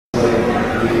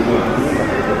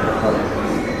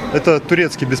Это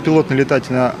турецкий беспилотный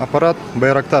летательный аппарат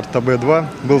 «Байрактар ТБ-2»,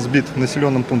 был сбит в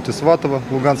населенном пункте Сватово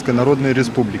Луганской Народной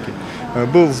Республики.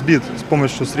 Был сбит с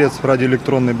помощью средств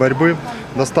радиоэлектронной борьбы,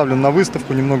 доставлен на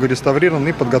выставку, немного реставрирован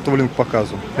и подготовлен к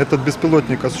показу. Этот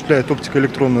беспилотник осуществляет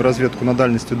оптико-электронную разведку на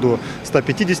дальности до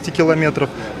 150 километров,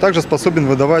 также способен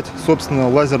выдавать, собственно,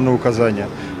 лазерные указания.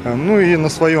 Ну и на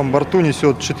своем борту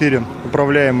несет 4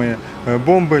 управляемые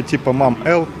бомбы типа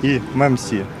МАМ-Л и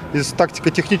МЭМ-С. Из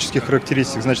тактико-технических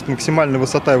характеристик, значит, максимальная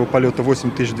высота его полета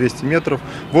 8200 метров,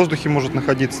 в воздухе может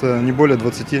находиться не более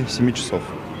 27 часов.